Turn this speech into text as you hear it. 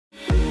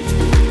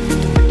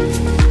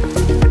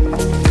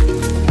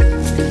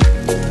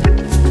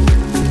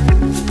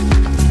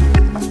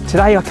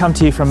Today I come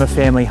to you from a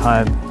family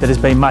home that has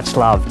been much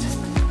loved.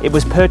 It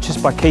was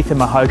purchased by Keith and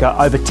Mahoga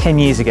over 10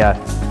 years ago.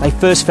 They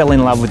first fell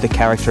in love with the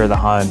character of the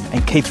home,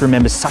 and Keith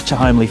remembers such a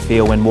homely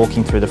feel when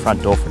walking through the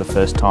front door for the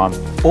first time.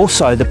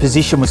 Also, the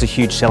position was a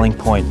huge selling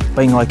point,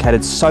 being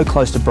located so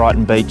close to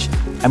Brighton Beach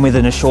and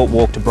within a short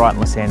walk to Brighton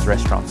Le Sands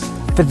restaurants.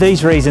 For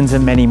these reasons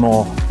and many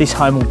more, this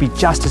home will be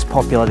just as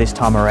popular this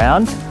time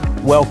around.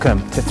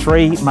 Welcome to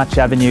 3 Mutch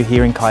Avenue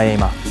here in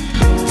Kyeemagh.